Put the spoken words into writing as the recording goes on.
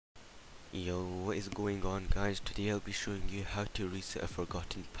Yo, what is going on, guys? Today I'll be showing you how to reset a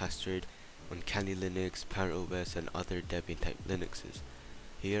forgotten password on Kali Linux, Parrot and other Debian type Linuxes.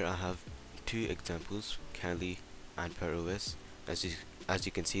 Here I have two examples, Kali and Parrot. As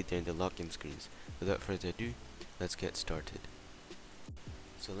you can see, they're in the login screens. Without further ado, let's get started.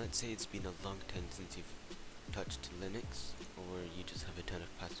 So let's say it's been a long time since you've touched Linux, or you just have a ton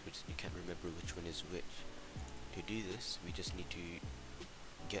of passwords and you can't remember which one is which. To do this, we just need to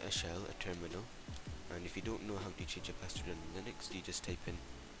get a shell, a terminal, and if you don't know how to change a password on Linux, you just type in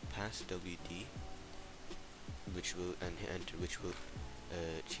passwd, which will and hit enter, which will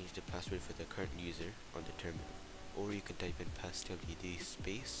change the password for the current user on the terminal. Or you can type in passwd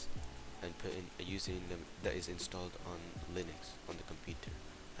space and put in a username that is installed on Linux on the computer,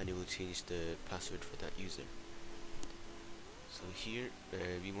 and it will change the password for that user. So here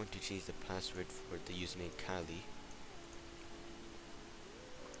we want to change the password for the username Kali.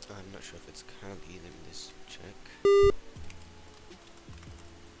 I'm not sure if it's Kali, let me just check,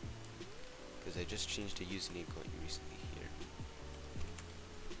 because I just changed the username quite recently here.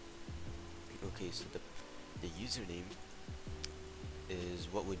 Okay, so the username is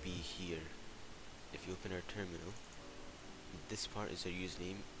what would be here. If you open our terminal, this part is our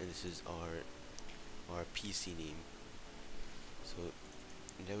username and this is our PC name. So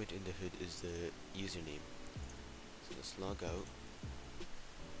DawoodInDaHood is the username. So let's log out.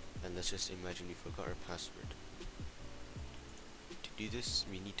 And let's just imagine we forgot our password. To do this,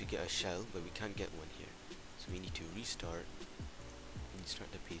 we need to get a shell, but we can't get one here. So we need to restart the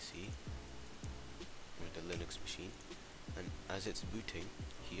PC, or the Linux machine. And as it's booting,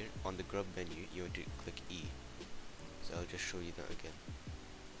 here on the grub menu, you want to click E. So I'll just show you that again.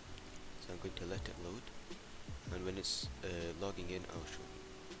 So I'm going to let it load, and when it's logging in, I'll show you.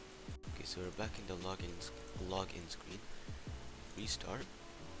 Okay, so we're back in the login screen. Restart.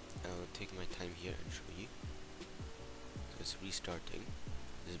 I'll take my time here and show you. So it's restarting.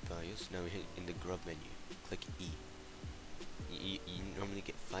 This is BIOS. Now we hit in the grub menu. Click E. You normally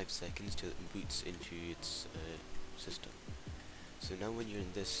get 5 seconds till it boots into its system. So now when you're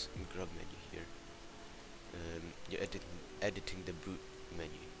in this grub menu here, you're editing the boot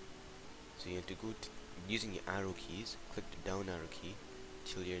menu. So you have to go using your arrow keys. Click the down arrow key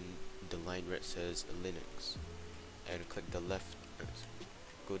till you're in the line where it says Linux, and click the left.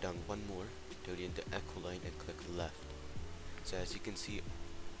 Go down one more till you're in the echo line and click left. So as you can see,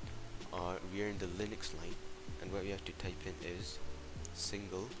 we are in the Linux line, and what we have to type in is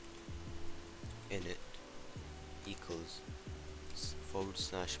single init equals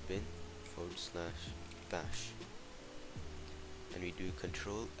 /bin/bash, and we do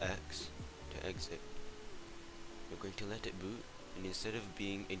Control X to exit. We're going to let it boot, and instead of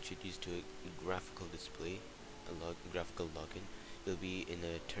being introduced to a graphical display, graphical login, we'll be in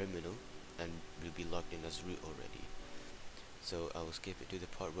a terminal and we'll be logged in as root already. So I'll skip it to the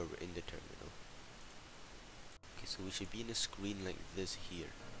part where we're in the terminal. Okay, so we should be in a screen like this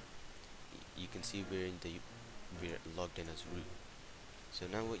here. You can see we're logged in as root. So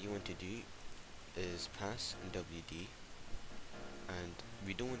now what you want to do is pass WD, and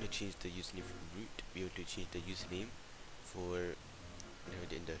we don't want to change the username for root, we want to change the username for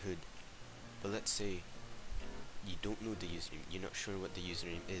DawoodInDaHood. But let's say you don't know the username, you're not sure what the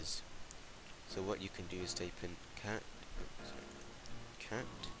username is. So what you can do is type in cat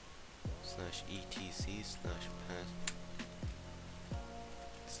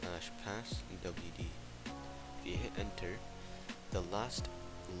 /etc/pass/pass WD. If you hit enter, the last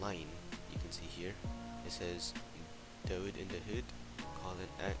line you can see here, it says DawoodInDaHood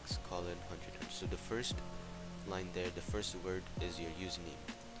 :x:100. So the first line there, the first word is your username.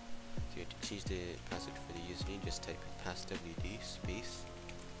 So you have to change the password for the username. Just type in passwd space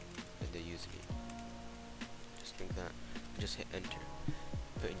and the username, just like that. Just hit enter.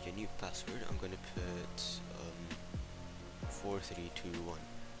 Put in your new password. I'm going to put 4321,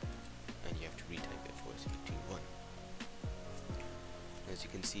 and you have to retype it 4321. As you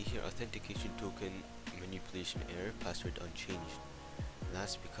can see here, authentication token manipulation error, password unchanged.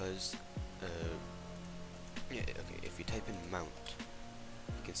 That's because okay, if you type in mount,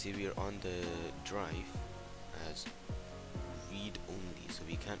 you can see we are on the drive as read only, so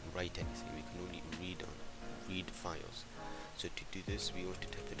we can't write anything, we can only read files. So to do this, we want to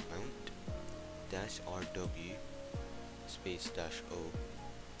type in mount -rw space -o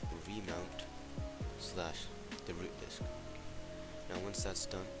remount / the root disk. Now once that's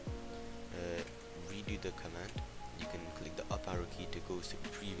done, redo the command. You can click the up arrow key to go to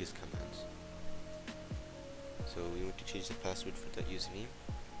previous commands. So we want to change the password for that username.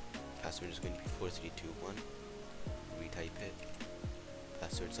 Password is going to be 4321. Retype it.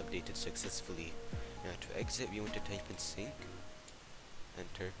 password's updated successfully. Now to exit, we want to type in sync,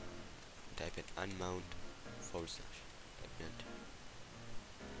 enter, type in unmount / type in enter.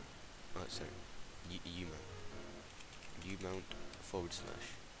 Oh, sorry, umount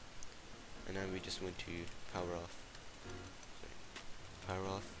 / and now we just want to power off, power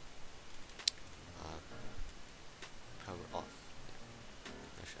off,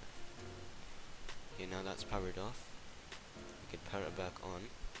 okay, now that's powered off. We can power it back on,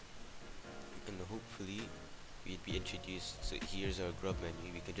 and hopefully we'd be introduced. So here's our grub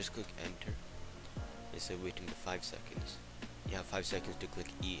menu. We can just click enter instead of waiting the 5 seconds. You have 5 seconds to click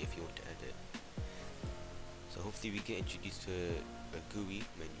E if you want to edit. So hopefully we get introduced to a GUI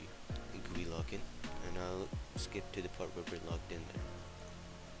menu, a GUI login, and I'll skip to the part where we're logged in there.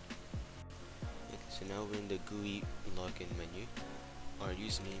 Okay, so now we're in the GUI login menu. Our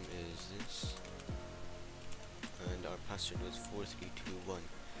username is this, and our password was 4321,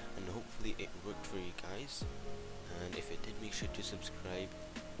 and hopefully it worked for you guys. And if it did, make sure to subscribe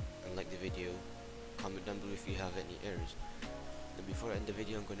and like the video. Comment down below if you have any errors. And before I end the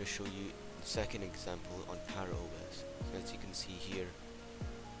video, I'm going to show you the second example on Parrot OS. So as you can see here,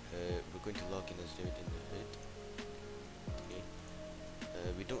 we're going to log in as DawoodInDaHood. Okay.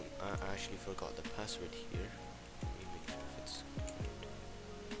 We don't. I actually forgot the password here. Let me make sure if it's right.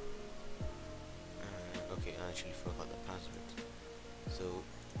 Okay, I actually forgot the password. So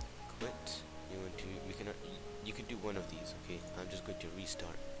quit. You can do one of these. Okay, I'm just going to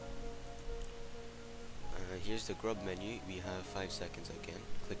restart. Here's the grub menu. We have 5 seconds again.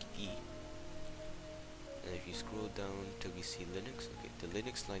 Click E, and if you scroll down till we see Linux, okay, the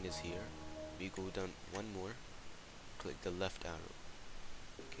Linux line is here. We go down one more, click the left arrow,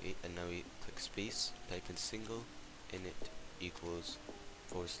 okay, and now we click space, type in single init equals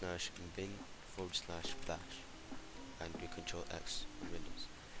 /bin / bash, and we control X on Windows.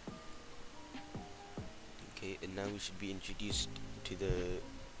 Okay, and now we should be introduced to the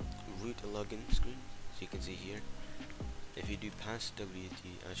root login screen. So you can see here, if you do pass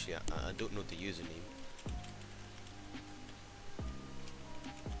WD, actually I don't know the username.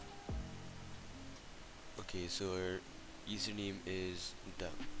 Okay, so our username is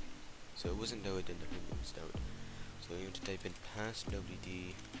Dawood. So it wasn't DawoodInDaHood, it was Dawood. So you want to type in pass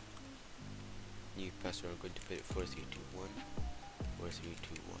WD, new password. I'm going to put it 4321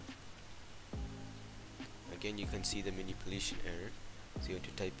 4321. Again, you can see the manipulation error. So you want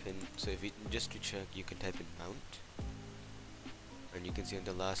to type in, so if you just to check, you can type in mount, and you can see on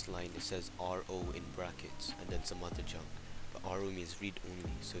the last line it says RO in brackets and then some other junk, but RO means read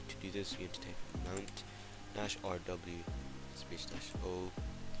only. So to do this, we have to type in mount -RW /O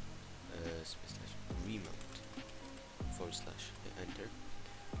 /remount / enter.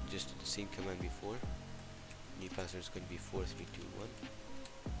 Just do the same command before. New password is going to be 4321,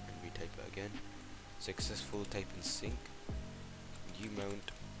 and we type it again. Successful. Type in sync umount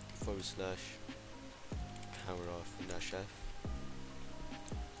 / power off -F,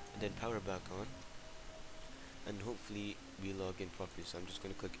 and then power back on, and hopefully we log in properly. So I'm just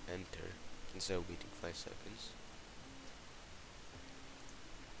going to click enter instead of waiting 5 seconds.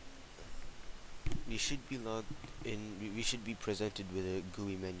 We should be logged in. We should be presented with a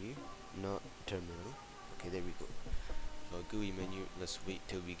GUI menu, not terminal. Okay, there we go. So our GUI menu. Let's wait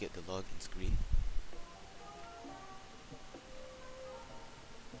till we get the login screen.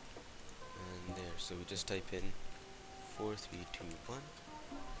 So we just type in 4321,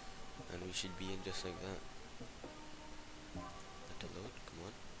 and we should be in just like that. Let it load, come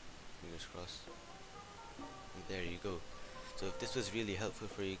on, fingers crossed. And there you go. So if this was really helpful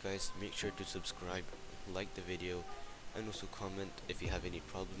for you guys, make sure to subscribe, like the video, and also comment if you have any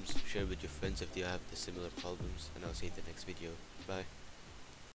problems. Share with your friends if they have the similar problems, and I'll see you in the next video. Bye.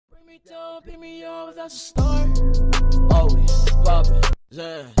 Bring me down, pick me up, that's a start. Always poppin',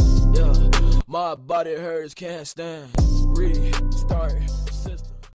 yeah. My body hurts, can't stand. Restart system.